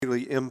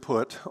daily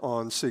input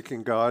on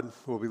seeking God.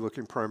 We'll be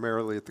looking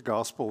primarily at the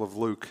Gospel of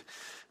Luke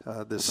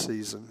this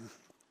season.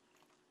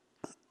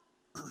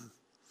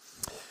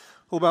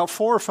 Well, about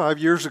 4 or 5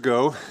 years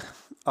ago,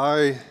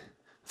 I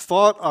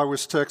thought I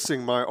was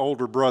texting my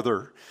older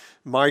brother,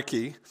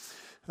 Mikey.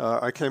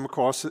 I came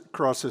across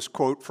this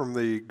quote from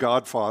the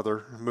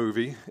Godfather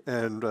movie,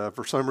 and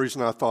for some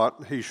reason I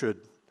thought he should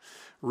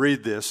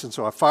read this. And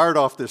so I fired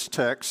off this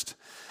text.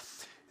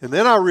 And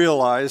then I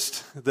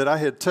realized that I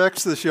had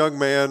texted this young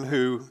man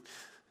who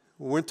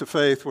went to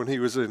faith when he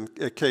was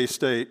at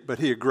K-State, but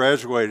he had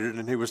graduated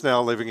and he was now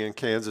living in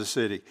Kansas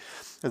City.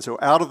 And so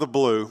out of the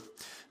blue,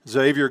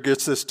 Xavier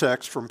gets this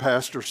text from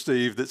Pastor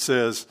Steve that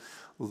says,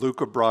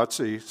 Luca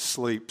Brasi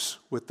sleeps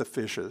with the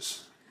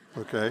fishes,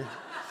 okay?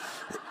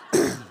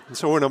 And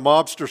so when a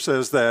mobster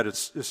says that,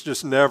 it's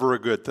just never a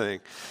good thing.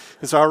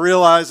 And so I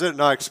realized it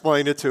and I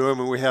explained it to him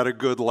and we had a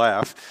good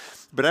laugh.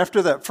 But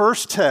after that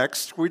first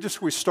text,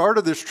 we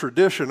started this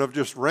tradition of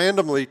just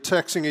randomly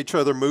texting each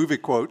other movie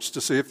quotes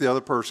to see if the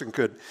other person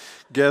could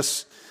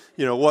guess,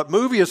 what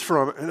movie it's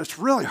from. And it's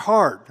really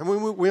hard. I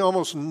mean, we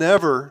almost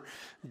never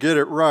get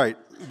it right.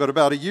 But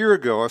about a year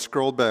ago, I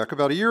scrolled back.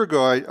 About a year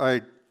ago,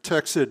 I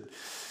texted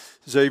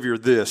Xavier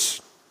this.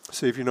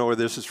 See if you know where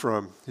this is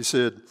from. It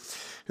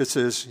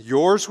says,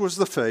 yours was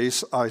the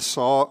face I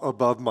saw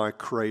above my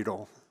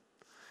cradle,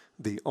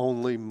 the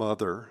only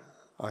mother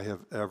I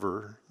have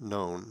ever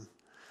known.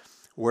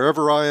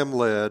 Wherever I am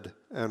led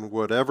and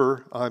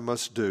whatever I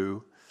must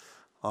do,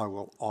 I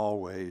will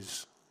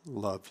always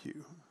love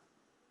you.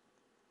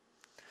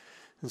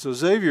 And so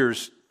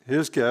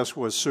his guess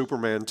was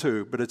Superman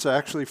 2, but it's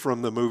actually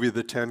from the movie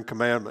The Ten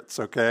Commandments,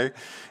 okay?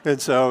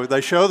 And so they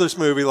show this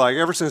movie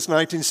ever since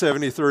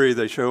 1973,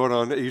 they show it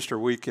on Easter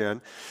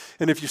weekend.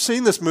 And if you've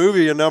seen this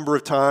movie a number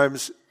of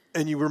times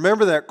and you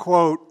remember that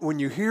quote, when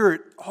you hear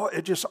it,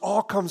 it just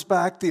all comes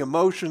back, the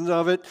emotions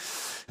of it.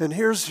 And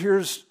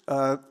here's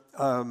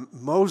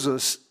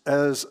Moses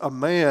as a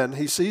man.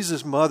 He sees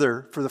his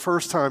mother for the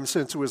first time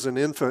since he was an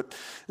infant,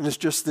 and it's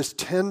just this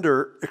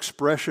tender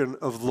expression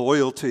of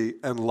loyalty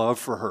and love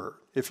for her.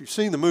 If you've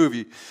seen the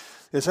movie,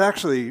 it's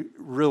actually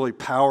really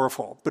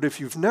powerful. But if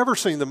you've never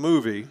seen the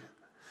movie,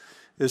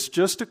 it's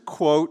just a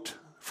quote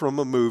from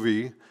a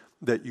movie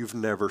that you've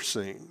never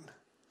seen.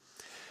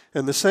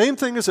 And the same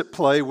thing is at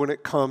play when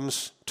it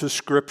comes to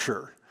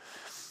Scripture.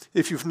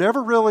 If you've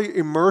never really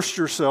immersed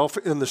yourself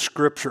in the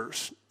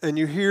Scriptures and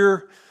you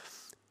hear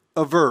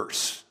a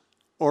verse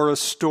or a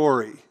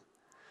story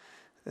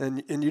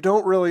and you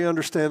don't really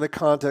understand the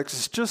context,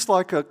 it's just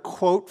like a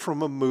quote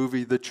from a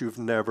movie that you've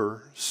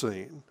never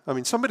seen. I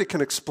mean, somebody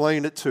can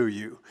explain it to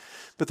you,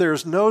 but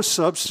there's no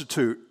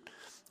substitute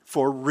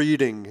for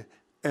reading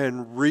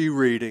and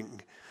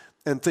rereading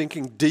and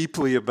thinking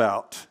deeply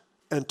about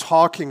and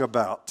talking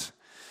about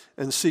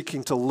and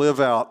seeking to live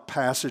out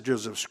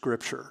passages of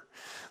Scripture.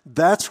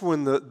 That's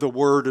when the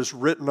Word is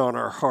written on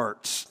our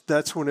hearts.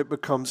 That's when it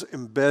becomes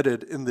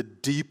embedded in the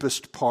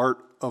deepest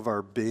part of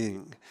our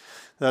being.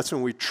 That's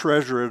when we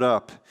treasure it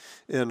up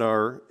in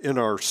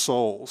our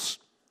souls.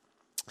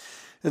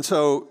 And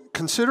so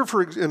consider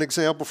for an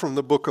example from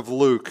the book of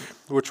Luke,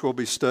 which we'll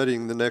be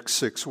studying the next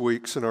 6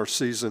 weeks in our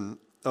season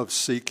of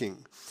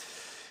seeking.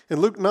 In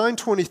Luke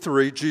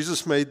 9:23,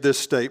 Jesus made this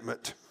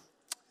statement.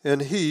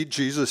 And he,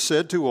 Jesus,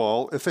 said to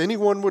all, if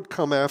anyone would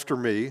come after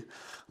me,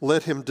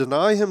 let him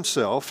deny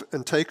himself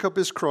and take up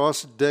his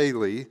cross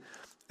daily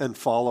and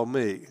follow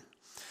me.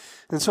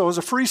 And so as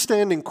a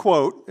freestanding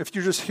quote, if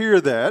you just hear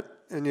that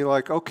and you're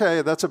like,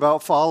 okay, that's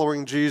about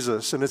following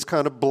Jesus, and it's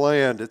kind of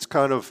bland, it's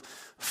kind of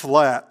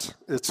flat,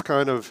 it's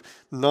kind of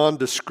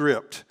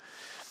nondescript.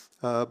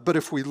 But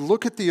if we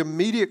look at the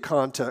immediate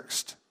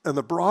context and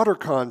the broader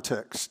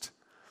context,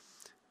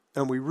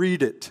 and we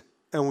read it,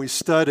 and we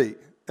study,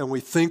 and we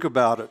think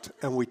about it,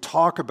 and we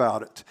talk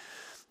about it,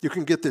 you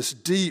can get this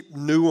deep,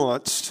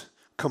 nuanced,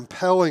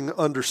 compelling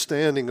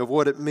understanding of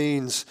what it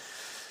means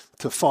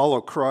to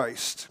follow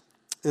Christ.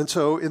 And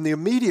so in the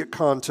immediate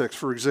context,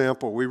 for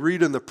example, we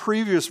read in the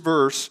previous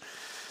verse,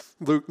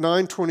 Luke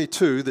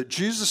 9:22, that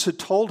Jesus had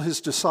told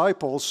his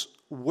disciples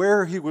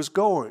where he was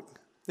going.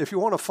 If you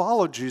want to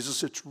follow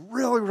Jesus, it's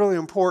really, really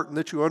important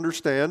that you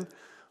understand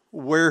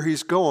where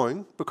he's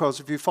going, because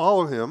if you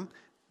follow him,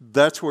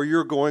 that's where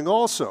you're going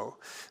also.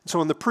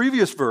 So in the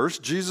previous verse,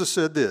 Jesus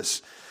said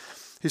this.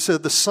 He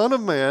said, the Son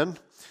of Man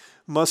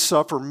must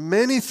suffer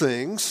many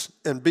things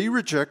and be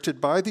rejected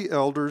by the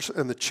elders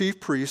and the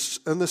chief priests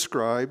and the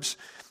scribes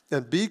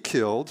and be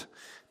killed,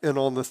 and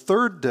on the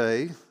third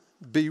day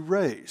be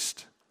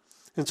raised.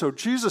 And so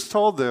Jesus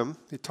told them,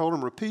 he told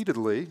them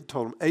repeatedly, he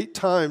told them 8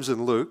 times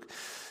in Luke,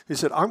 he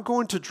said, I'm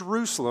going to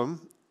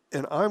Jerusalem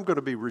and I'm going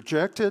to be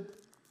rejected,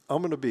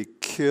 I'm going to be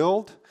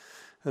killed,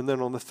 and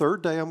then on the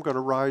third day I'm going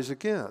to rise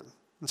again.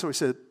 And so he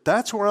said,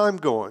 that's where I'm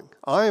going.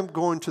 I am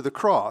going to the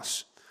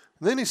cross.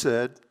 And then he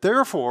said,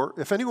 therefore,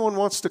 if anyone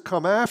wants to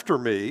come after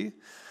me,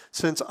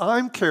 since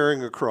I'm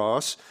carrying a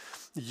cross,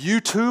 you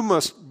too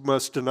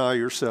must deny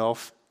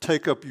yourself,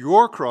 take up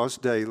your cross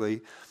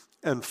daily,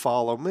 and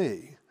follow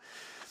me.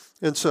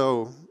 And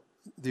so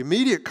The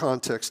immediate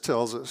context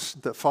tells us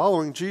that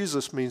following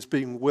Jesus means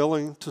being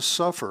willing to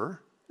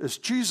suffer as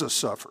Jesus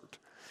suffered.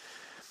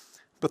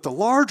 But the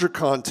larger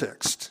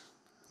context,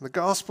 the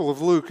Gospel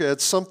of Luke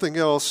adds something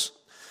else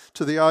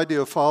to the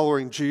idea of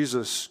following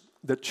Jesus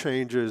that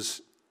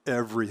changes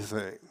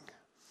everything.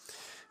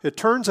 It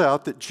turns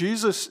out that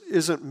Jesus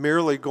isn't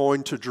merely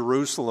going to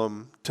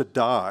Jerusalem to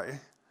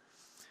die.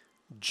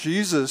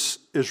 Jesus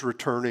is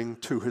returning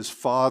to his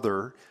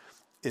Father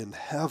in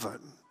heaven.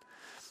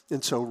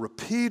 And so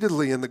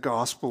repeatedly in the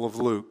Gospel of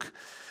Luke,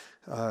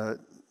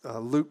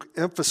 Luke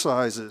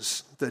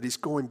emphasizes that he's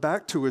going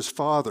back to his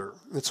Father.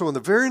 And so in the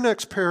very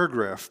next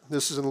paragraph,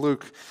 this is in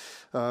Luke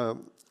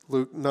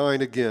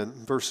 9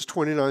 again, verses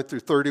 29 through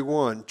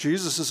 31.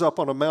 Jesus is up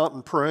on a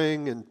mountain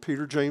praying, and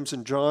Peter, James,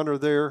 and John are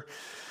there.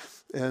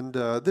 And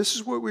this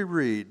is what we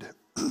read.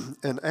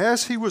 And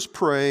as he was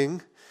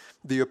praying,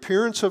 the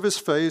appearance of his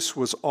face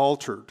was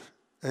altered,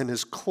 and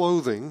his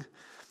clothing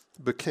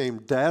became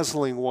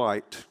dazzling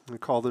white. We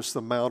call this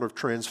the Mount of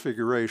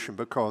Transfiguration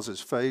because his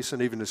face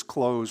and even his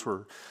clothes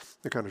were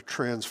kind of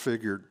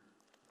transfigured.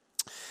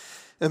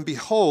 And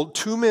behold,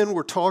 two men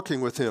were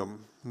talking with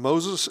him,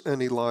 Moses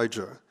and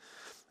Elijah,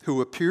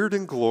 who appeared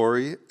in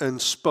glory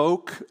and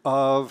spoke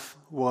of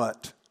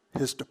what?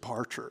 His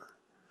departure,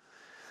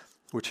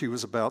 which he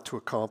was about to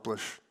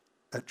accomplish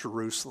at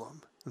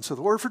Jerusalem. And so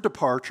the word for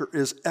departure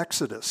is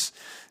exodus.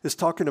 It's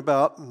talking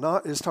about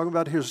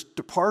his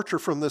departure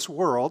from this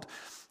world,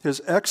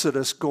 his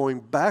exodus going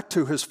back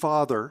to his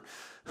Father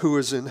who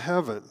is in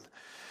heaven.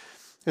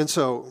 And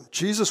so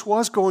Jesus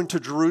was going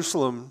to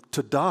Jerusalem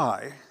to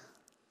die,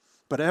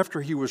 but after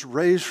he was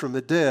raised from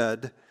the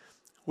dead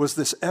was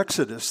this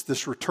exodus,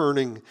 this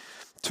returning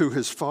to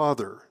his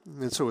Father.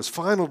 And so his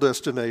final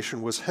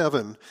destination was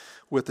heaven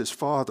with his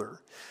Father.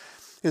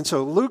 And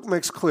so Luke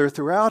makes clear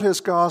throughout his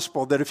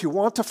gospel that if you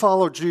want to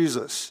follow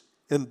Jesus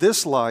in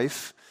this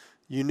life,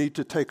 you need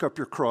to take up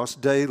your cross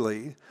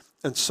daily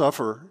and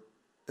suffer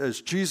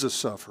as Jesus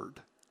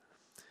suffered.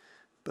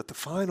 But the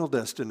final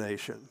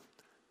destination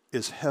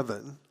is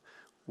heaven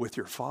with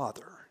your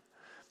Father.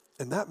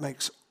 And that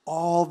makes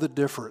all the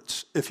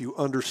difference if you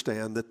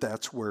understand that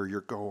that's where you're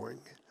going.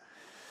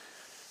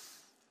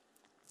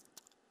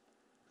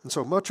 And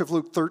so much of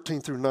Luke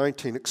 13 through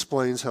 19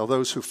 explains how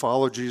those who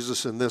follow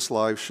Jesus in this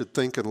life should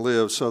think and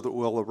live so that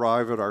we'll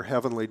arrive at our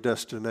heavenly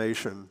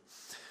destination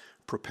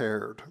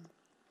prepared.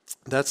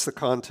 That's the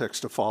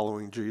context of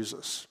following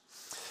Jesus.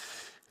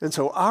 And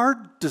so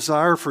our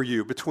desire for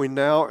you between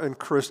now and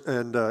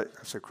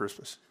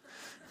Christmas.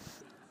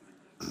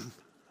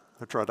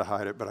 I tried to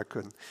hide it, but I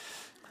couldn't.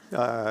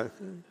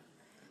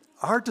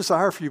 Our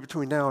desire for you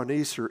between now and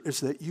Easter is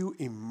that you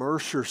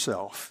immerse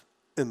yourself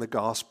in the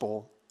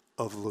Gospel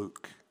of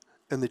Luke,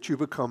 and that you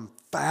become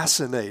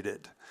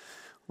fascinated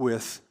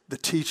with the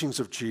teachings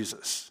of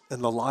Jesus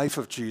and the life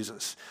of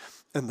Jesus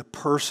and the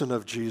person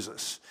of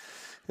Jesus.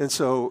 And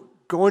so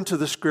going to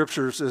the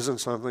Scriptures isn't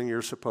something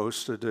you're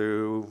supposed to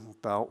do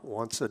about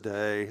once a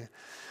day,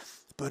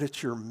 but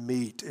it's your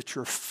meat, it's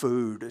your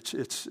food,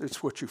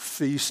 it's what you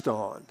feast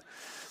on.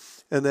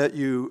 And that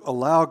you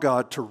allow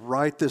God to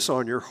write this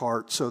on your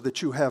heart so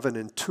that you have an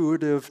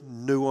intuitive,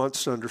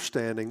 nuanced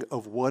understanding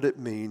of what it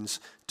means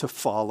to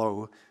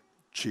follow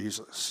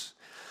Jesus.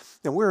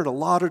 And we're in a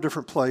lot of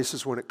different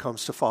places when it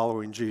comes to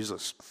following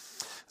Jesus.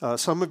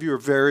 Some of you are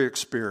very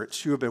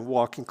experienced. You have been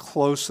walking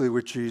closely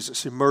with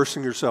Jesus,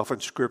 immersing yourself in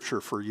Scripture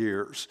for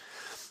years.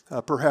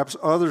 Perhaps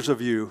others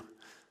of you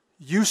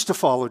used to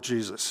follow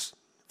Jesus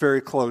very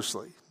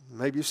closely.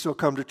 Maybe you still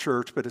come to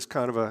church, but it's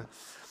kind of a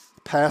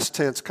past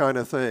tense kind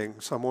of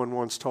thing. Someone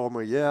once told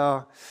me,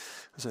 I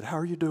said, how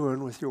are you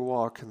doing with your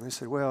walk? And they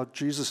said, well,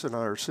 Jesus and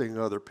I are seeing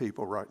other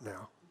people right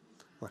now.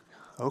 I'm like,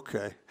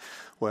 okay,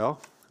 well,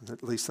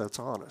 at least that's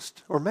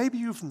honest. Or maybe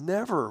you've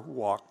never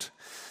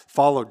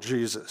followed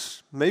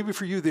Jesus. Maybe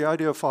for you the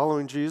idea of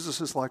following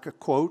Jesus is like a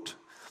quote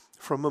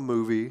from a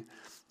movie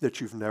that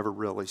you've never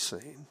really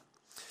seen.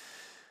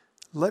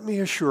 Let me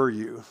assure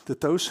you that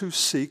those who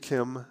seek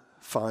him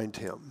find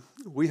him.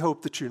 We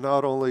hope that you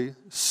not only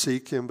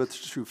seek him, but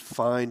that you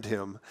find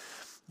him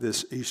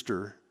this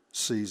Easter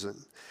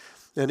season.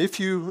 And if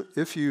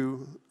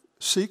you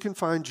seek and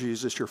find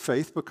Jesus, your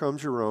faith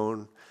becomes your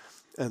own,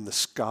 and the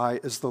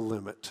sky is the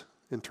limit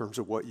in terms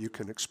of what you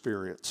can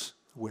experience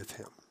with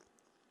him.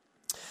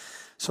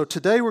 So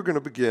today we're going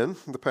to begin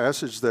the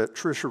passage that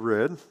Tricia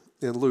read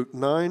in Luke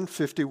 9,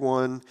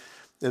 51,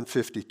 and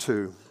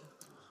 52.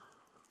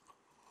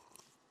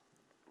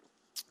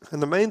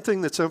 And the main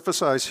thing that's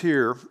emphasized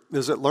here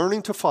is that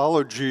learning to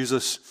follow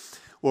Jesus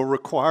will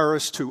require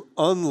us to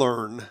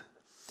unlearn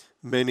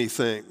many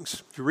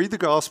things. If you read the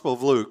Gospel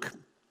of Luke,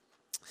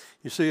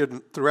 you see it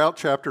throughout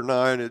chapter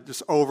 9, it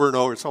just over and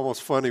over, it's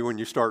almost funny when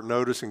you start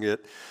noticing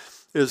it,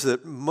 is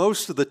that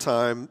most of the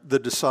time the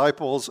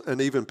disciples and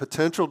even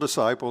potential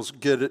disciples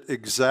get it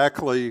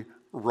exactly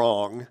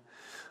wrong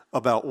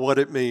about what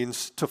it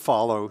means to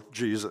follow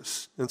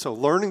Jesus. And so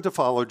learning to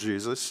follow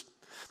Jesus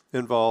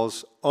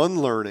involves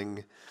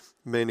unlearning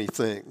many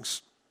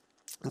things.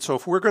 And so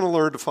if we're going to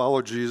learn to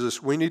follow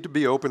Jesus, we need to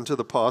be open to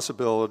the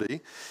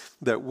possibility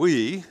that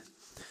we,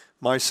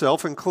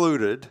 myself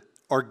included,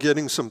 are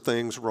getting some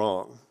things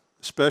wrong.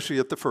 Especially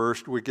at the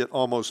first, we get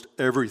almost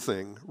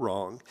everything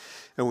wrong,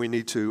 and we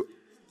need to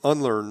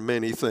unlearn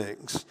many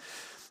things.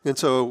 And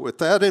so with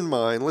that in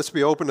mind, let's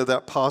be open to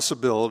that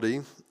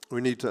possibility. We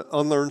need to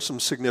unlearn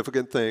some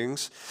significant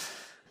things.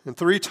 And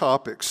 3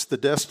 topics: the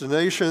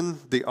destination,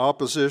 the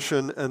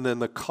opposition, and then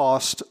the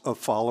cost of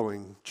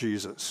following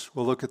Jesus.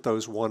 We'll look at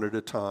those one at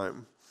a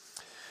time.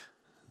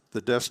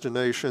 The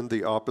destination,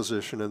 the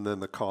opposition, and then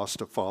the cost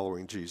of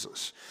following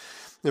Jesus.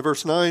 In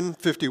verse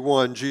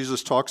 9:51,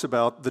 Jesus talks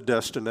about the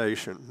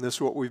destination. This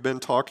is what we've been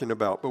talking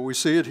about, but we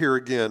see it here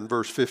again,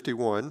 verse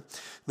 51.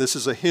 This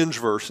is a hinge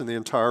verse in the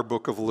entire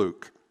book of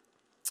Luke.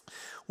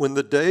 When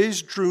the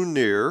days drew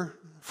near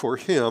for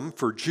him,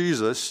 for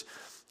Jesus,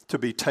 to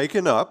be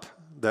taken up,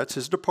 that's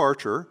his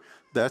departure,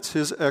 that's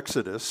his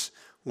exodus,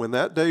 when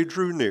that day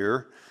drew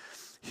near,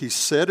 he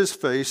set his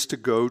face to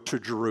go to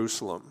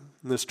Jerusalem.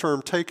 And this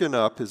term taken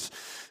up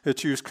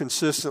it's used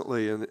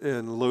consistently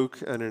in Luke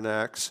and in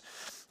Acts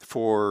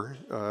for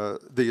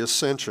the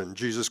ascension,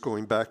 Jesus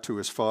going back to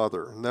his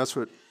Father. And that's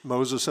what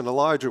Moses and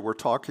Elijah were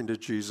talking to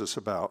Jesus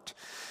about.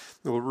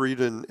 We'll read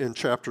in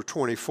chapter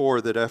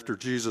 24 that after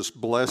Jesus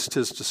blessed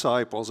his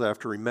disciples,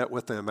 after he met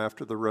with them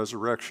after the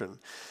resurrection,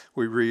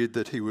 we read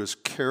that he was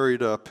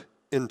carried up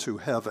into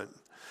heaven.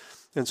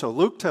 And so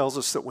Luke tells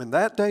us that when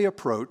that day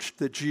approached,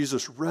 that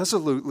Jesus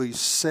resolutely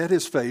set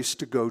his face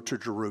to go to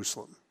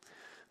Jerusalem.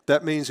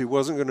 That means he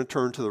wasn't going to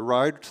turn to the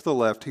right or to the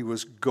left. He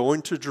was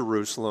going to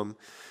Jerusalem,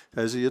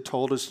 as he had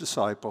told his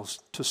disciples,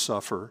 to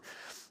suffer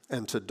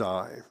and to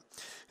die.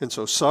 And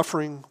so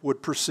suffering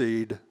would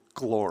precede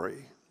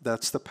glory.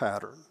 That's the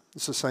pattern.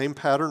 It's the same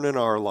pattern in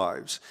our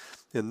lives.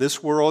 In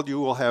this world, you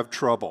will have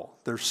trouble.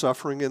 There's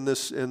suffering in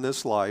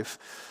this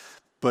life,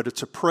 but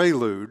it's a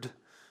prelude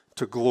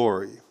to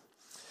glory.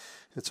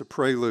 It's a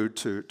prelude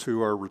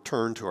to our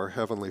return to our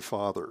Heavenly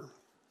Father.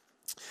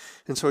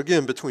 And so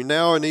again, between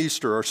now and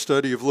Easter, our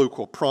study of Luke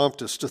will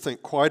prompt us to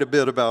think quite a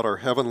bit about our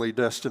heavenly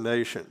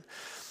destination.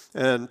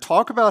 And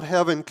talk about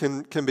heaven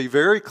can be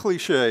very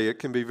cliche. It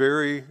can be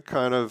very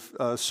kind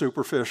of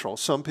superficial.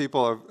 Some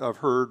people, I've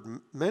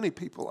heard, many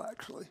people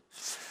actually,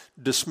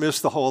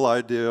 dismiss the whole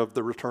idea of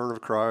the return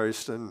of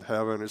Christ and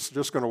heaven. It's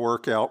just going to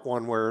work out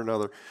one way or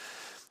another.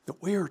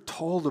 But we are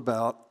told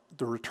about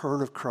the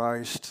return of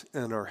Christ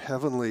and our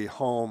heavenly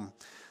home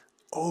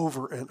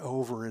over and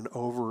over and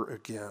over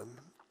again.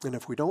 And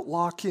if we don't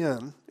lock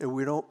in and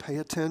we don't pay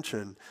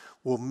attention,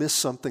 we'll miss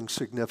something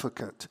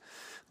significant.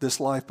 This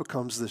life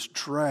becomes this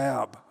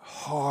drab,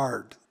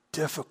 hard,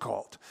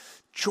 difficult,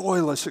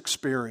 joyless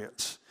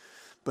experience.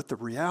 But the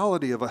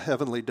reality of a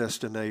heavenly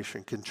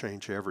destination can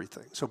change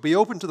everything. So be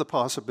open to the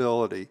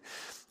possibility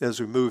as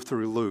we move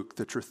through Luke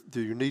that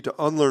you need to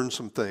unlearn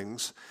some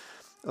things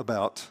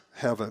about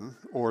heaven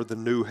or the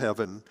new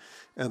heaven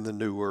and the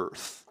new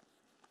earth.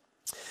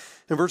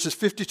 In verses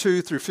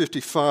 52 through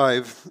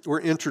 55, we're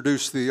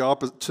introduced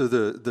to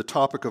the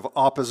topic of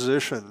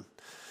opposition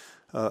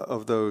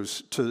of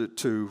those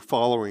to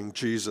following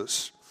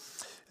Jesus.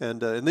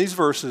 And in these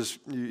verses,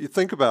 you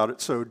think about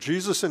it. So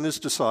Jesus and his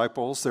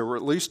disciples, there were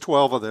at least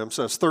 12 of them,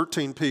 so that's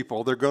 13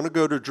 people. They're going to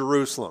go to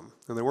Jerusalem,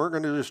 and they weren't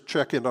going to just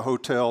check into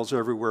hotels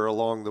everywhere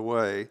along the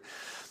way.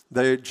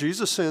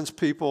 Jesus sends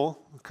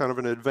people, kind of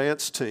an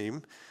advanced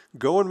team,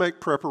 go and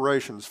make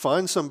preparations.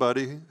 Find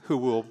somebody who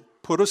will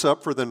put us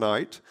up for the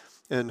night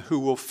and who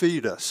will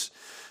feed us.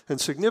 And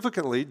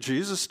significantly,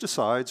 Jesus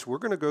decides we're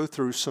going to go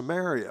through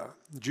Samaria.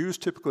 Jews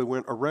typically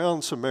went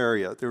around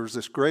Samaria. There was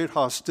this great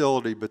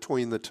hostility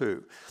between the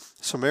two.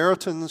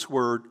 Samaritans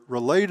were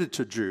related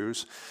to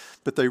Jews,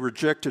 but they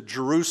rejected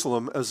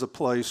Jerusalem as a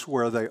place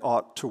where they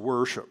ought to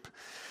worship.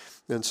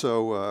 And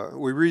so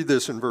we read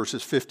this in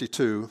verses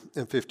 52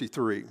 and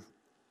 53.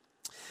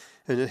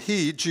 And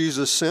he,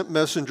 Jesus, sent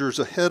messengers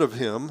ahead of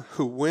him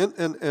who went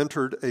and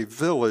entered a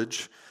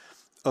village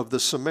of the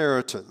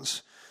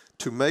Samaritans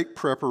to make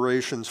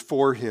preparations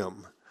for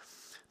him.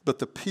 But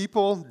the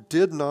people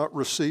did not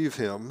receive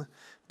him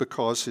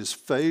because his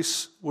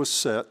face was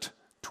set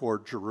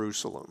toward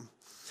Jerusalem.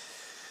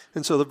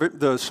 And so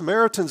the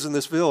Samaritans in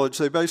this village,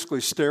 they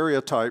basically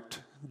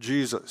stereotyped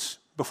Jesus.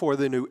 Before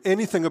they knew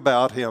anything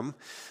about him,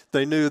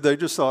 they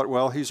just thought,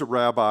 well, he's a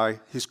rabbi,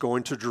 he's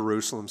going to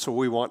Jerusalem, so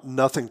we want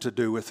nothing to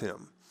do with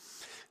him.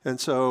 And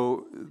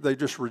so they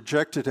just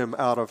rejected him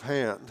out of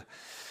hand.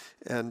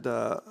 And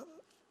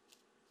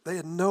they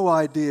had no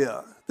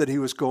idea that he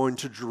was going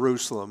to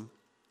Jerusalem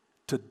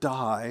to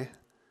die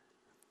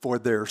for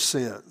their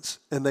sins.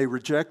 And they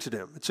rejected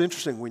him. It's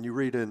interesting when you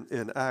read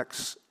in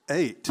Acts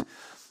 8,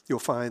 you'll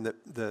find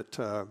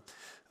that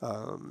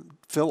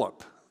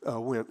Philip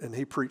went and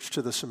he preached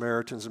to the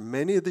Samaritans. And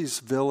many of these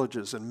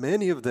villages, and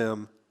many of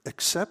them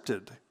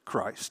accepted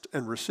Christ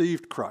and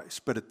received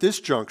Christ. But at this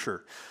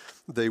juncture,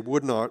 they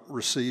would not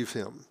receive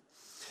him.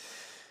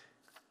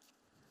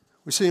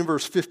 We see in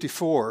verse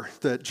 54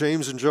 that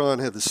James and John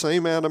had the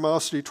same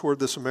animosity toward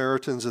the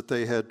Samaritans that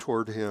they had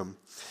toward him.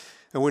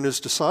 And when his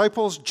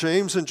disciples,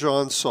 James and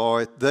John, saw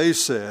it, they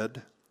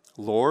said,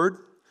 Lord,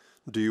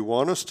 do you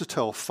want us to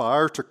tell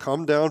fire to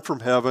come down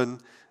from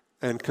heaven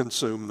and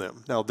consume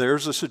them? Now,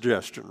 there's a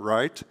suggestion,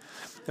 right?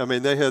 I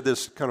mean, they had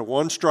this kind of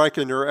one strike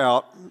and you're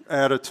out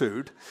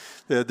attitude.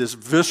 They had this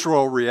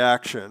visceral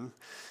reaction,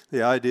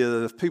 the idea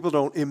that if people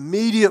don't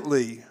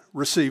immediately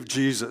receive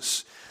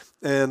Jesus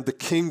and the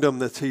kingdom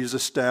that he's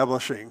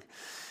establishing,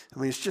 I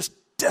mean, it's just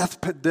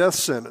death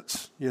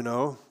sentence, you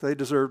know. They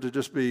deserve to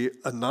just be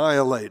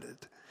annihilated.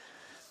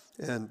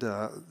 And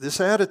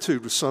this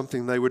attitude was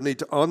something they would need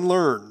to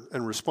unlearn.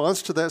 In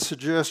response to that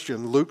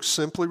suggestion, Luke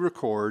simply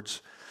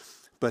records,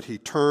 but he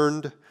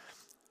turned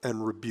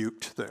and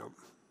rebuked them.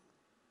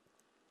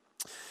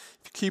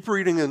 If you keep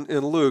reading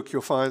in Luke,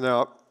 you'll find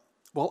out,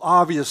 well,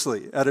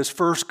 obviously, at his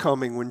first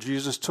coming, when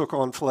Jesus took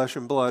on flesh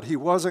and blood, he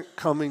wasn't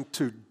coming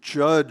to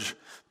judge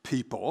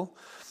people.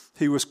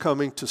 He was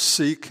coming to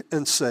seek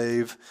and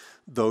save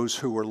those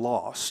who were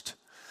lost.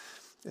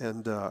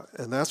 And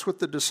that's what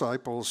the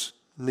disciples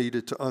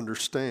needed to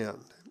understand.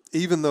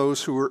 Even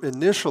those who were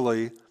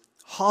initially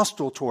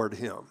hostile toward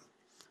him.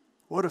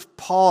 What if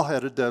Paul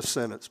had a death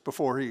sentence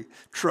before he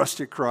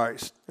trusted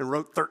Christ and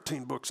wrote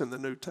 13 books in the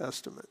New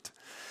Testament?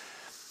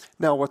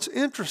 Now, what's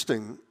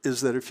interesting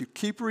is that if you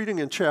keep reading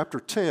in chapter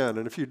 10,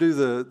 and if you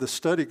do the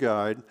study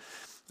guide,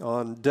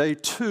 on day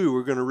 2,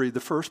 we're going to read the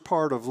first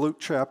part of Luke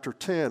chapter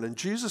 10, and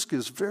Jesus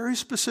gives very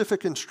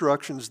specific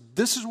instructions.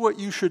 This is what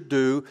you should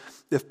do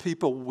if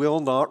people will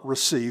not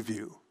receive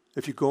you.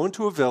 If you go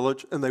into a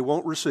village and they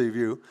won't receive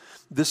you,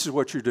 this is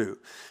what you do.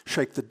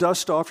 Shake the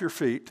dust off your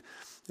feet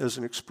as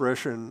an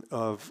expression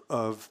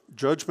of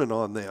judgment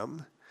on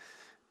them.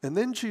 And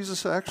then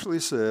Jesus actually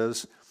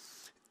says,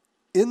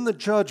 in the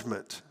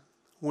judgment,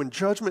 when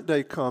judgment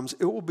day comes,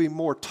 it will be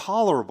more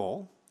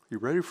tolerable, you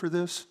ready for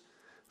this?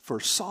 For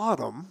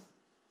Sodom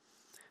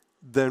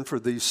than for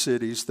these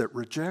cities that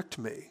reject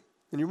me.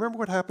 And you remember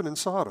what happened in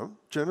Sodom?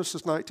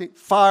 Genesis 19,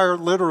 fire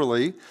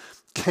literally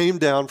came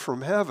down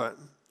from heaven.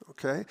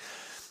 Okay?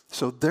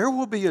 So there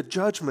will be a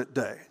judgment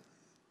day.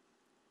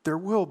 There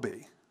will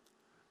be.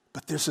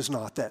 But this is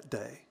not that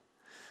day.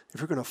 If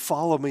you're going to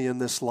follow me in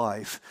this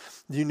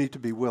life, you need to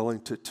be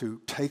willing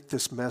to take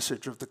this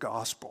message of the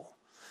gospel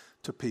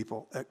to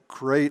people at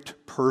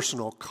great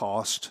personal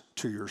cost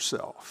to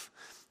yourself.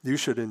 You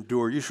should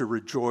endure, you should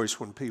rejoice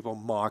when people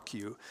mock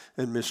you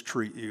and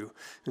mistreat you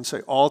and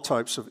say all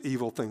types of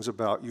evil things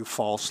about you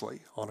falsely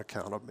on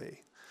account of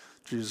me.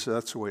 Jesus,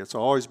 that's the way it's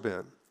always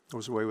been. It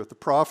was the way with the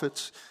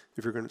prophets.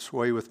 If you're going to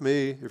sway with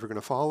me, if you're going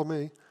to follow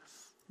me,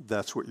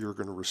 that's what you're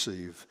going to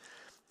receive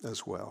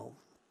as well.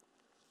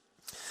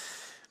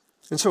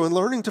 And so in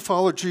learning to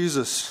follow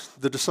Jesus,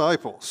 the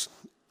disciples,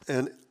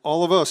 and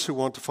all of us who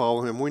want to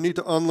follow him, we need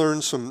to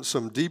unlearn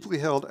some deeply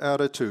held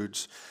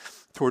attitudes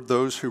toward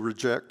those who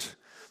reject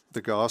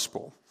the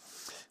gospel.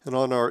 And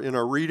in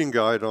our reading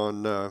guide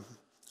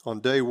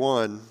on day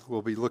 1,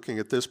 we'll be looking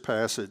at this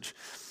passage,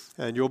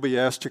 and you'll be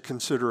asked to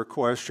consider a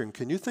question.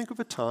 Can you think of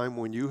a time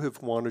when you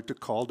have wanted to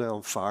call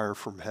down fire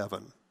from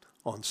heaven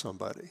on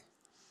somebody?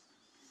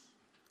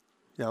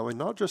 Yeah, I mean,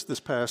 not just this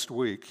past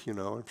week,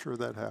 I'm sure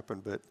that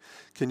happened, but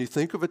can you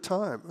think of a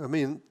time? I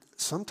mean,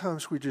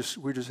 sometimes we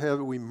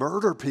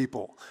murder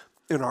people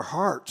in our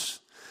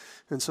hearts.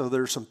 And so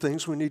there's some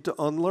things we need to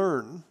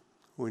unlearn.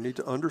 We need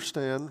to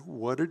understand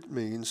what it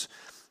means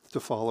to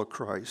follow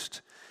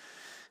Christ.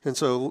 And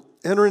so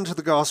enter into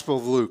the Gospel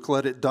of Luke.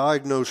 Let it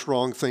diagnose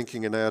wrong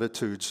thinking and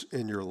attitudes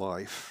in your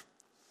life.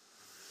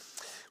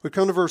 We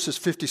come to verses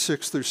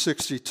 56 through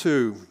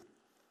 62.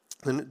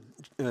 And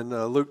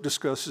Luke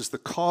discusses the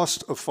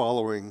cost of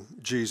following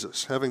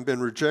Jesus. Having been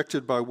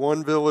rejected by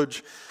one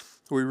village,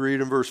 we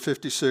read in verse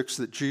 56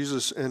 that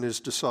Jesus and his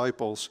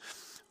disciples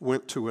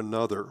went to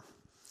another.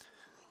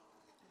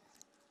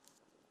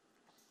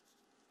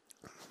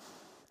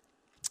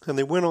 And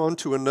they went on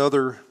to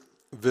another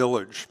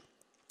village.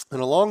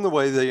 And along the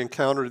way, they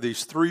encountered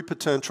these 3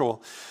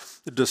 potential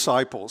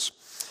disciples.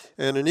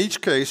 And in each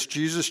case,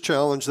 Jesus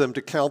challenged them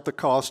to count the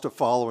cost of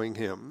following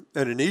him.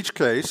 And in each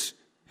case,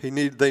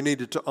 they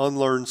needed to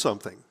unlearn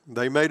something.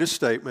 They made a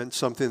statement,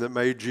 something that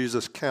made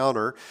Jesus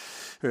counter.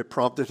 It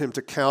prompted him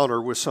to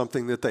counter with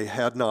something that they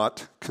had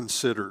not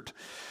considered.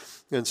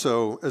 And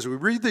so as we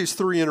read these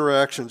 3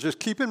 interactions, just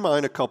keep in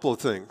mind a couple of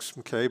things,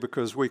 okay?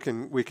 Because we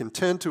can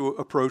tend to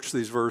approach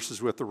these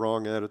verses with the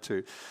wrong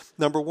attitude.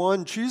 Number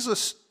 1,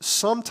 Jesus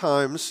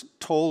sometimes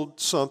told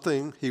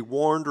something, he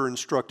warned or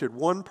instructed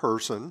one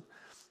person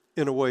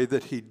in a way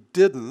that he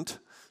didn't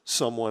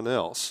someone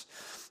else.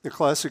 The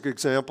classic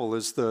example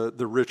is the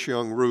rich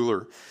young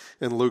ruler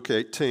in Luke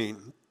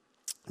 18.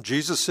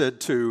 Jesus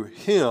said to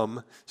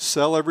him,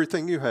 sell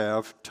everything you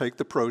have, take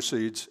the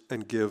proceeds,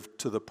 and give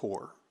to the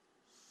poor.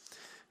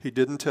 He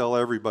didn't tell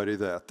everybody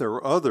that. There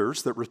were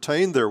others that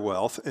retained their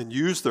wealth and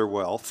used their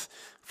wealth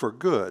for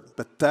good,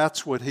 but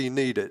that's what he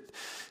needed.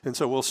 And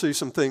so we'll see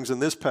some things in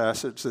this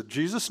passage that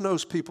Jesus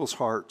knows people's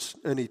hearts,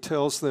 and he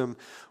tells them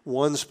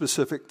one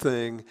specific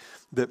thing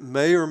that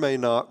may or may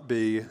not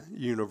be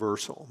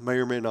universal, may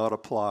or may not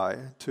apply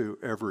to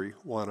every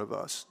one of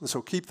us. And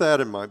so keep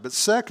that in mind. But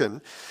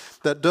second,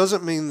 that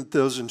doesn't mean that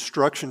those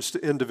instructions to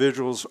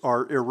individuals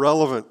are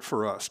irrelevant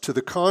for us. To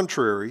the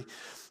contrary,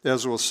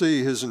 as we'll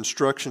see, his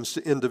instructions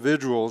to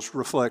individuals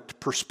reflect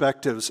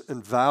perspectives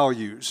and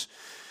values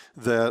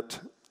that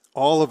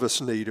all of us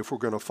need if we're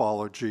going to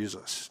follow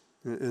Jesus.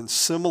 In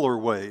similar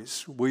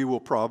ways, we will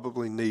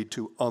probably need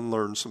to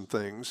unlearn some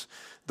things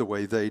the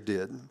way they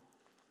did.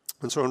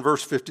 And so in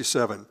verse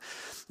 57,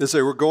 as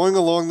they were going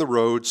along the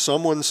road,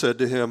 someone said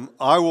to him,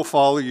 "I will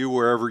follow you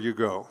wherever you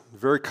go."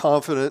 Very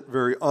confident,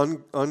 very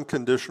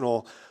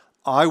unconditional,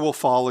 "I will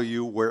follow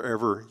you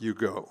wherever you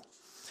go."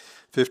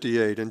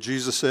 58, and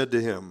Jesus said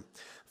to him,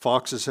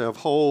 "Foxes have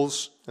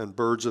holes and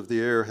birds of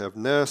the air have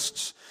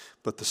nests,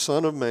 but the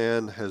Son of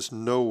Man has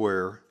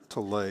nowhere to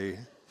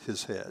lay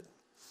his head."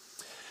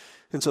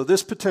 And so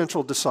this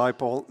potential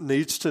disciple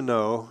needs to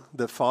know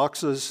that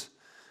foxes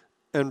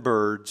and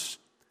birds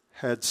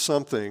had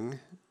something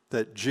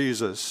that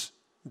Jesus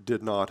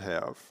did not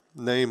have,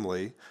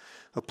 namely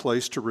a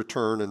place to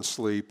return and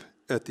sleep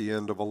at the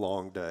end of a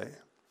long day.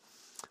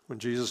 When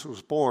Jesus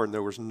was born,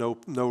 there was no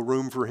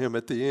room for him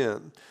at the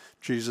inn.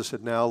 Jesus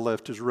had now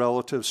left his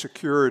relative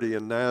security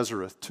in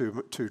Nazareth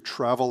to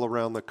travel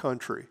around the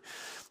country.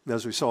 And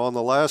as we saw in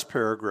the last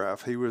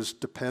paragraph, he was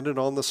dependent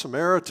on the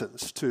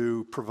Samaritans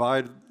to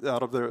provide,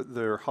 out of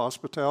their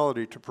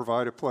hospitality, to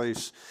provide a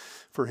place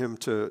for him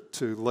to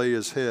lay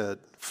his head,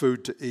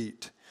 food to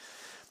eat.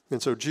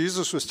 And so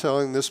Jesus was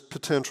telling this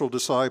potential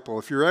disciple,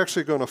 if you're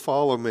actually going to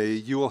follow me,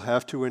 you will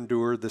have to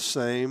endure the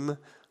same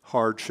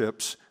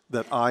hardships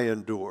that I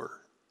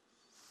endure.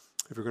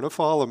 If you're going to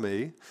follow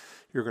me,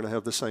 you're going to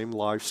have the same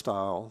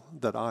lifestyle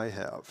that I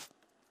have.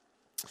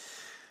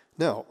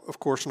 Now, of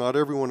course, not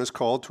everyone is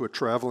called to a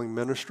traveling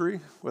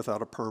ministry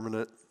without a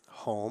permanent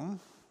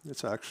home.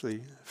 It's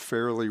actually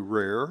fairly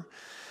rare.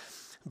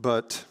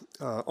 But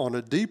on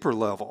a deeper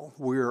level,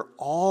 we're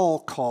all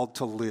called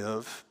to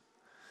live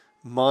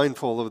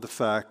mindful of the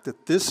fact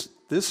that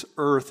this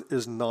earth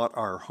is not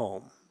our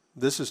home.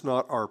 This is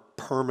not our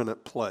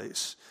permanent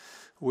place.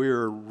 We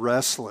are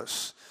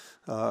restless.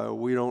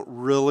 We don't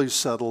really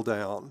settle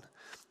down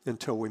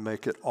until we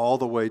make it all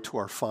the way to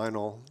our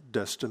final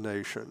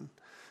destination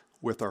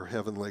with our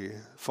Heavenly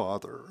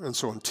Father. And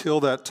so until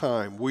that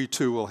time, we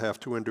too will have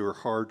to endure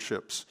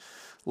hardships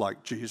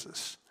like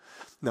Jesus.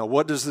 Now,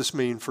 what does this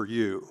mean for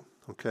you?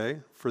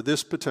 Okay? For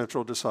this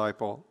potential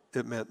disciple,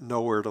 it meant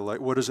nowhere to lay.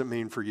 What does it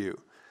mean for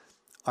you?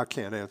 I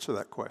can't answer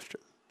that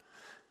question.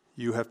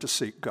 You have to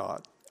seek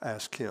God.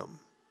 Ask him.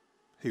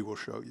 He will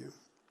show you.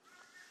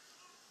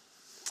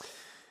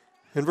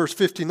 In verse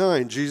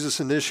 59, Jesus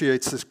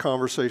initiates this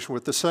conversation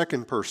with the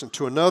second person.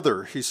 To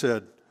another, he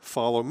said,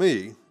 "Follow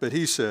me." But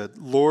he said,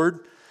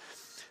 "Lord,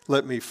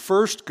 let me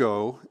first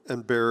go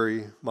and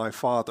bury my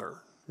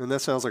father." And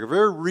that sounds like a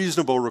very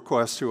reasonable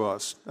request to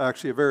us,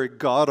 actually a very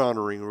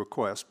God-honoring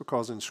request,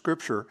 because in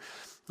Scripture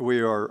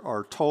we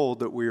are told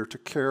that we are to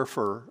care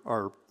for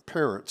our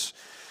parents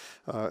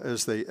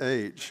as they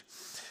age.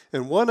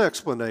 And one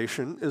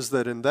explanation is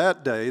that in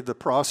that day, the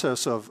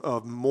process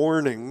of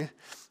mourning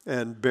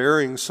and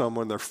burying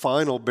someone, their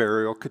final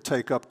burial, could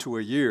take up to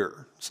a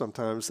year.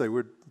 Sometimes they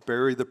would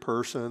bury the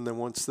person, then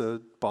once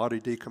the body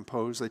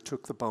decomposed, they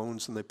took the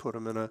bones and they put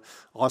them in a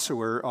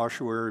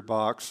ossuary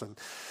box, and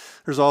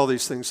there's all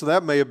these things. So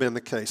that may have been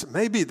the case. It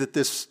may be that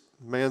this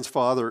man's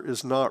father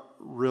is not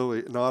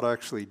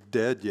actually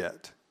dead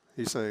yet.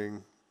 He's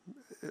saying,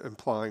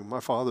 implying, my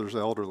father's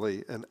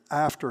elderly, and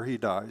after he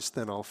dies,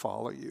 then I'll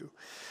follow you.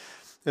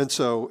 And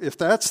so if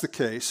that's the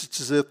case, it's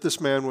as if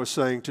this man was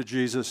saying to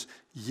Jesus,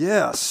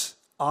 yes,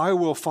 I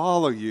will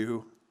follow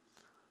you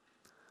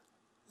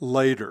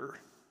later.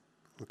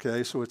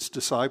 Okay, so it's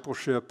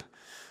discipleship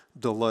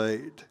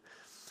delayed.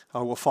 I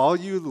will follow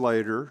you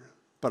later,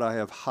 but I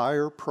have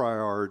higher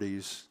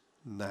priorities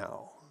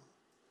now.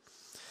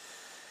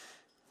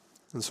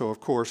 And so, of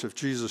course, if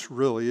Jesus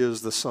really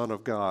is the Son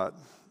of God,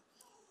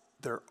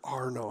 there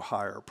are no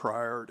higher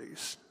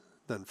priorities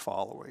than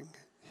following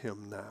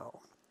him now.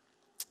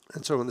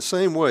 And so in the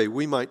same way,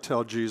 we might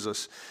tell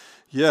Jesus,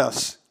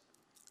 yes,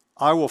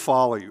 I will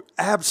follow you,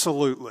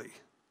 absolutely,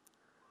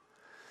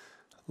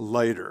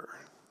 later,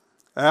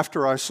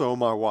 after I sow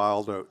my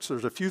wild oats.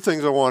 There's a few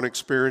things I want to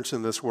experience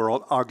in this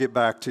world. I'll get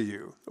back to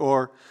you.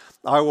 Or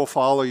I will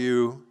follow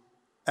you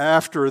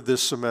after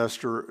this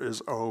semester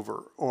is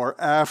over, or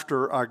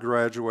after I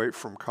graduate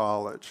from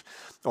college,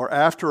 or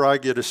after I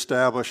get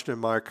established in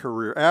my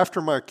career,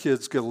 after my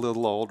kids get a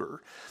little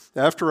older,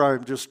 after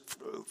I'm just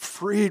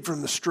freed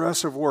from the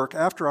stress of work,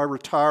 after I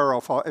retire,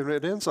 I'll follow. And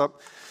it ends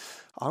up,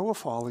 I will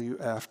follow you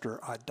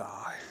after I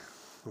die.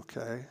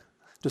 Okay?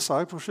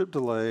 Discipleship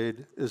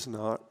delayed is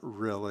not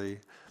really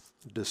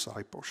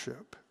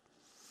discipleship.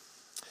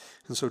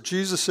 And so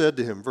Jesus said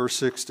to him, verse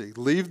 60,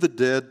 leave the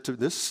dead to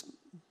this.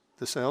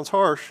 This sounds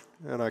harsh,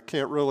 and I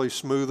can't really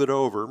smooth it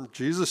over.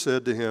 Jesus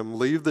said to him,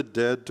 leave the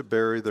dead to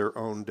bury their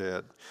own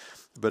dead.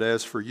 But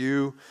as for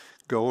you,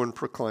 go and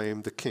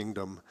proclaim the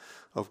kingdom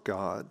of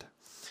God.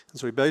 And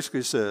so he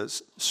basically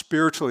says,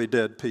 spiritually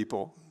dead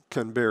people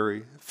can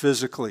bury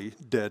physically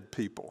dead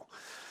people.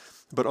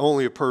 But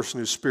only a person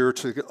who's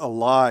spiritually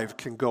alive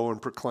can go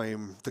and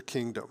proclaim the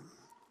kingdom.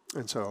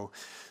 And so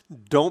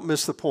don't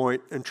miss the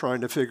point in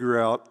trying to figure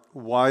out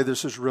why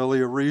this is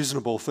really a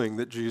reasonable thing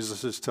that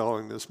Jesus is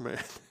telling this man.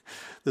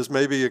 This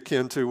may be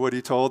akin to what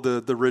he told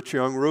the rich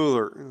young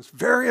ruler. It was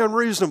very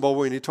unreasonable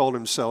when he told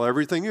him, sell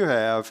everything you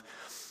have,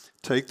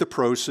 take the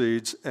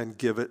proceeds, and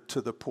give it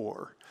to the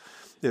poor.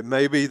 It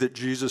may be that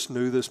Jesus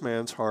knew this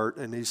man's heart,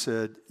 and he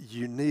said,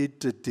 you need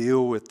to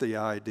deal with the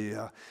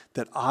idea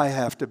that I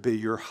have to be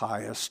your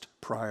highest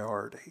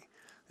priority.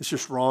 It's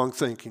just wrong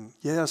thinking.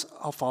 Yes,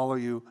 I'll follow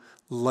you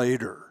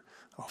later.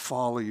 I'll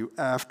follow you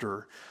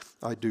after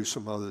I do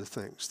some other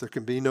things. There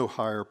can be no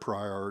higher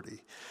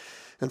priority.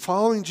 And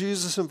following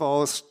Jesus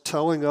involves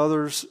telling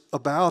others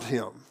about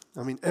him.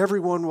 I mean,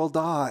 everyone will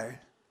die,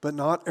 but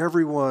not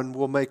everyone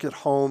will make it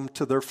home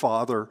to their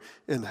Father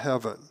in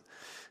heaven.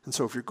 And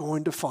so if you're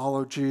going to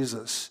follow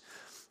Jesus,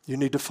 you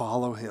need to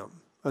follow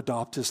him,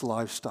 adopt his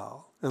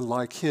lifestyle, and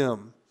like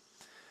him,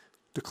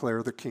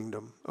 declare the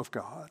kingdom of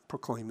God,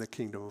 proclaim the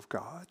kingdom of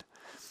God.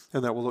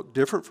 And that will look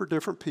different for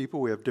different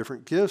people. We have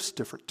different gifts,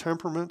 different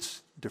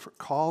temperaments, different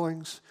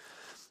callings,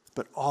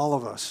 but all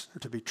of us are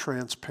to be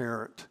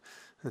transparent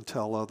and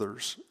tell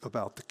others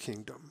about the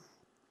kingdom.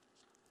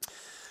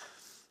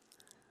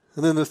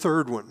 And then the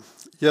third one,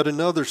 yet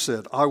another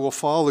said, I will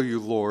follow you,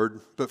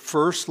 Lord, but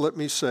first let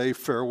me say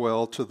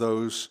farewell to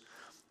those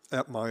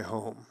at my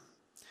home.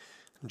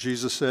 And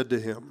Jesus said to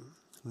him,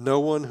 no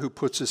one who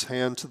puts his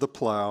hand to the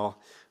plow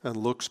and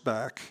looks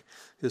back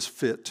is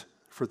fit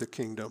for the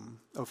kingdom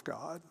of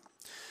God.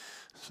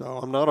 So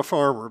I'm not a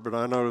farmer, but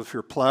I know if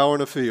you're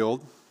plowing a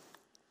field,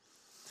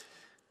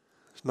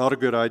 it's not a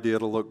good idea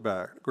to look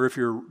back. Or if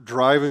you're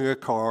driving a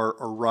car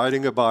or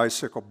riding a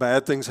bicycle,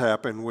 bad things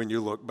happen when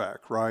you look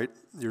back, right?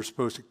 You're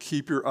supposed to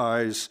keep your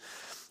eyes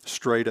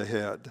straight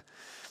ahead.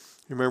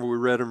 You remember we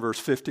read in verse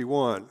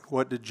 51,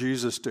 what did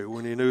Jesus do?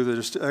 When he knew that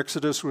his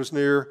exodus was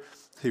near,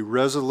 he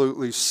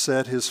resolutely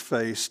set his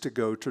face to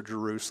go to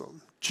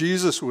Jerusalem.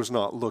 Jesus was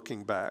not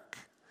looking back.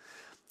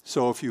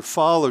 So if you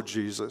follow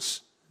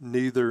Jesus,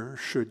 neither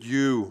should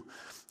you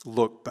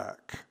look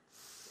back.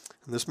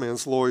 And this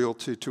man's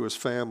loyalty to his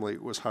family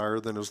was higher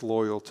than his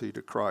loyalty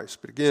to Christ.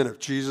 But again, if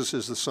Jesus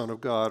is the Son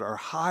of God, our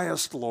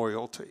highest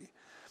loyalty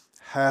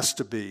has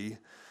to be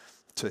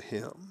to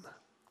him.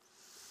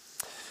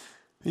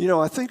 You know,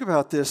 I think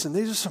about this, and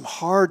these are some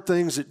hard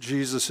things that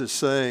Jesus is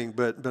saying,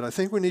 but I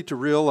think we need to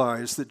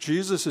realize that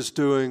Jesus is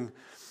doing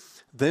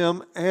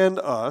them and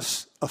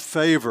us a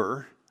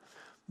favor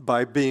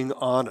by being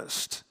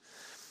honest,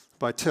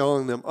 by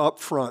telling them up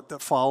front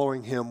that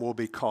following him will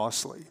be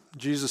costly.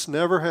 Jesus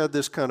never had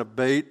this kind of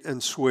bait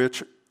and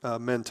switch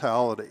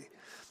mentality.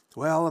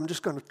 Well, I'm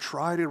just going to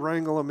try to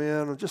wrangle them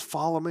in, and just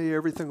follow me,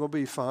 everything will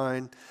be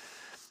fine.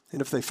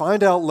 And if they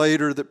find out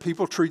later that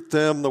people treat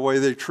them the way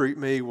they treat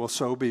me, well,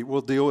 so be.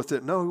 We'll deal with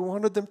it. No, he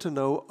wanted them to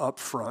know up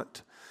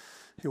front.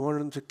 He wanted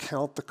them to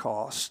count the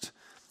cost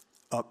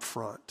up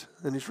front.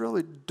 And he's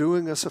really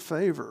doing us a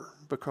favor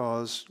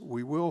because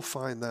we will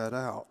find that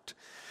out.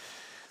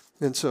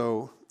 And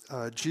so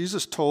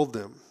Jesus told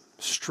them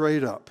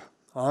straight up,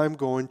 I'm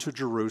going to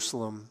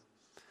Jerusalem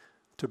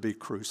to be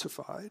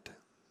crucified.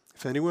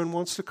 If anyone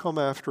wants to come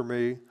after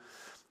me,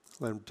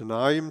 let him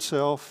deny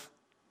himself,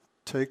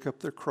 take up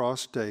their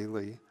cross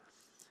daily,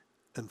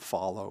 and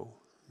follow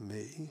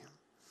me.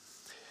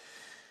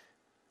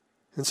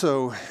 And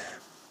so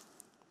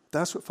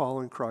that's what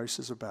following Christ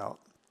is about.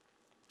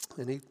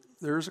 And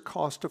there is a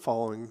cost to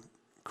following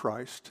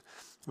Christ.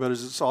 But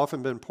as it's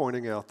often been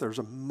pointing out, there's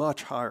a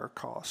much higher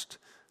cost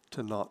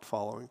to not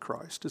following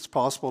Christ. It's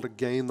possible to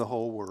gain the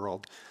whole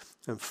world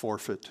and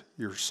forfeit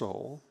your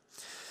soul.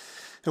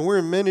 And we're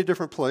in many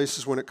different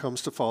places when it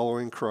comes to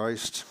following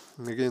Christ.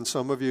 And again,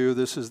 some of you,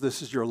 this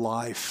is your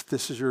life.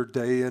 This is your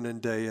day in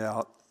and day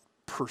out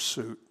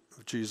pursuit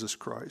of Jesus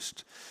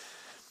Christ.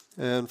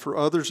 And for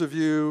others of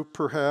you,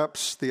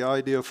 perhaps the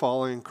idea of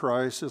following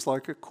Christ is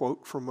like a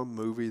quote from a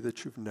movie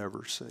that you've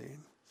never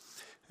seen.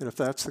 And if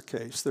that's the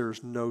case,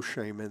 there's no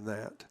shame in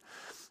that.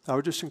 I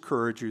would just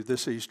encourage you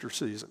this Easter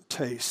season,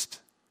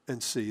 taste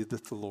and see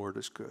that the Lord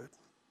is good.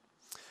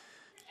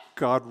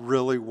 God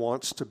really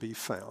wants to be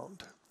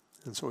found.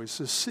 And so he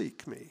says,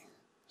 seek me.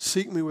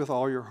 Seek me with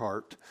all your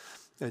heart,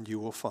 and you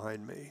will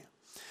find me.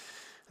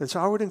 And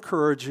so I would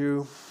encourage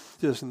you,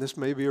 and this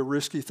may be a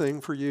risky thing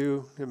for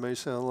you. It may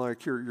sound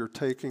like you're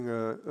taking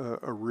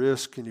a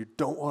risk and you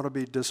don't want to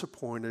be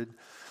disappointed.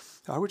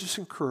 I would just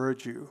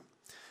encourage you,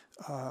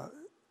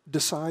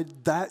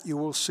 decide that you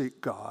will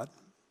seek God.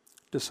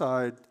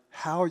 Decide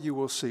how you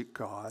will seek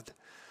God,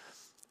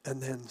 and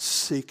then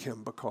seek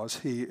him because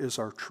he is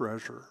our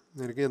treasure.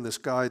 And again, this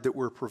guide that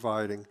we're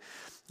providing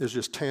is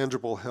just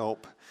tangible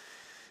help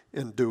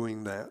in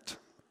doing that.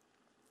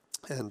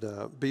 And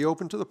be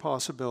open to the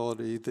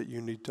possibility that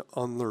you need to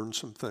unlearn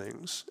some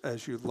things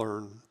as you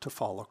learn to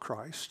follow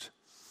Christ.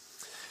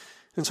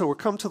 And so we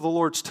come to the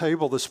Lord's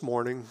table this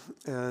morning,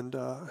 and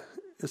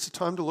it's a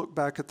time to look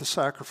back at the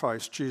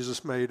sacrifice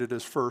Jesus made at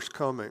his first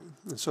coming.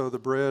 And so the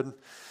bread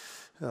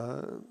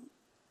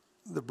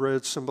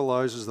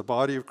symbolizes the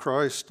body of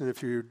Christ, and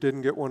if you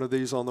didn't get one of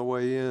these on the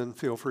way in,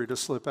 feel free to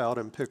slip out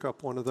and pick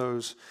up one of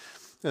those.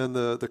 And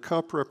the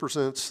cup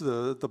represents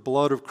the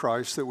blood of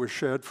Christ that was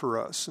shed for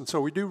us. And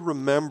so we do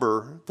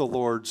remember the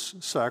Lord's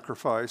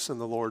sacrifice and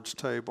the Lord's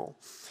table.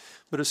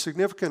 But it's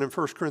significant in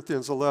 1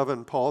 Corinthians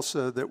 11, Paul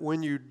said that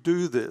when you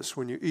do this,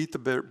 when you eat the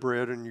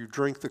bread and you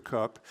drink the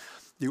cup,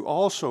 you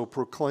also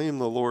proclaim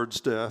the Lord's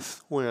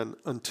death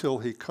until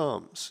he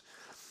comes.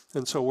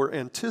 And so we're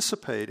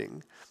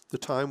anticipating the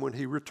time when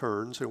he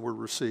returns and we're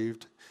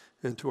received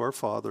into our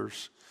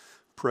Father's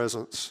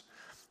presence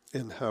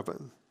in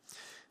heaven.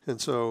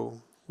 And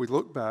so we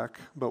look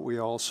back, but we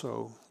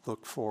also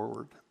look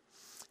forward.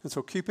 And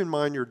so keep in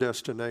mind your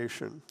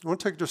destination. I want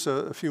to take just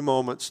a few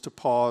moments to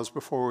pause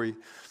before we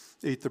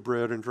eat the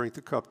bread and drink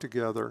the cup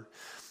together.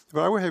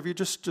 But I would have you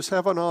just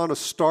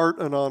start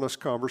an honest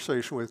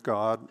conversation with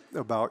God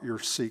about your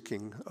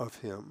seeking of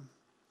him.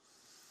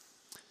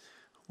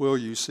 Will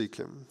you seek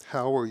him?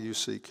 How will you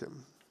seek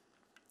him?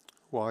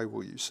 Why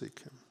will you seek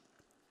him?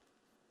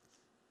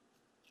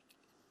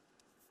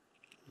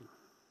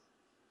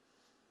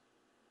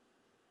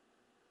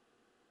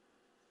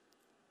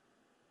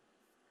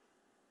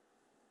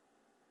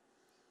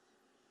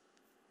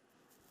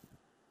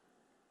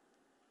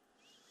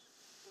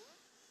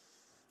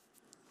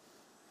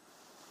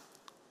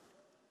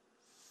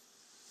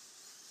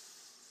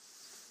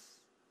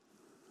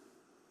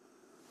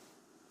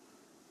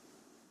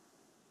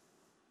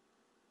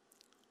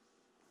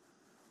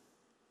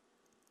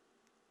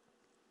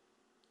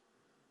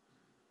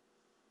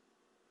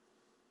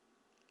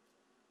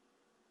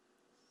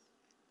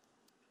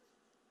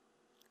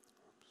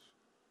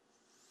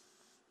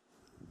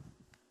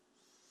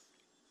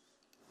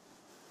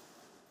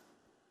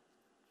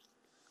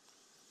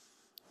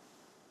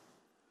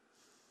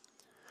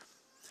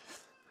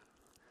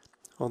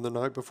 On the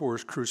night before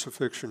his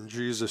crucifixion,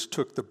 Jesus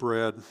took the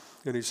bread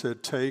and he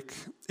said, "Take,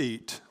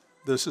 eat.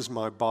 This is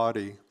my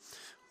body,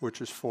 which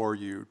is for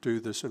you.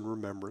 Do this in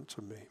remembrance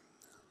of me."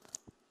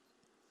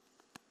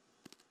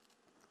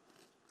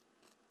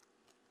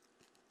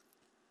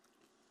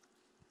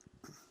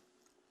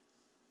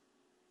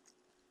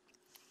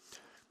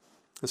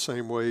 The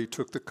same way he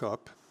took the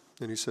cup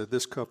and he said,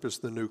 "This cup is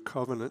the new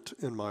covenant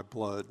in my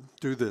blood.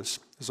 Do this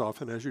as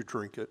often as you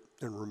drink it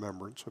in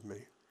remembrance of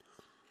me."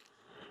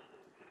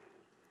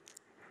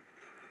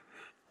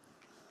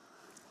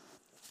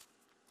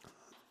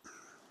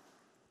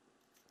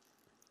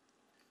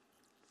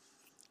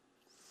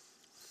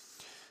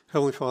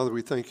 Heavenly Father,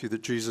 we thank you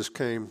that Jesus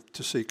came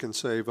to seek and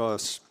save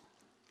us,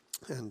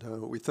 and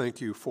we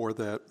thank you for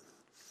that.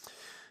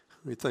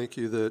 We thank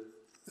you that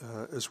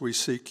as we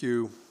seek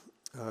you,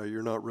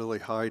 you're not really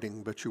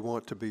hiding, but you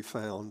want to be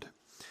found.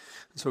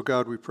 And so,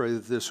 God, we pray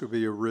that this would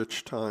be a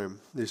rich time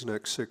these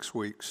next 6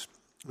 weeks.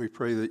 We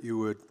pray that you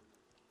would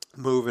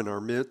move in our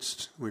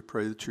midst. We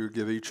pray that you would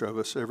give each of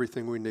us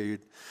everything we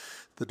need,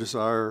 the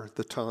desire,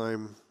 the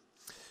time,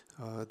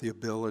 the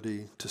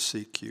ability to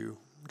seek you.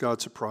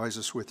 God, surprise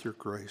us with your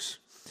grace.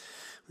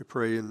 We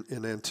pray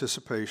in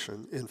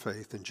anticipation, in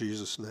faith. In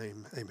Jesus'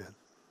 name, amen.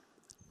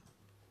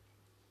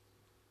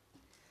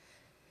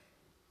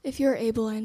 If you're able,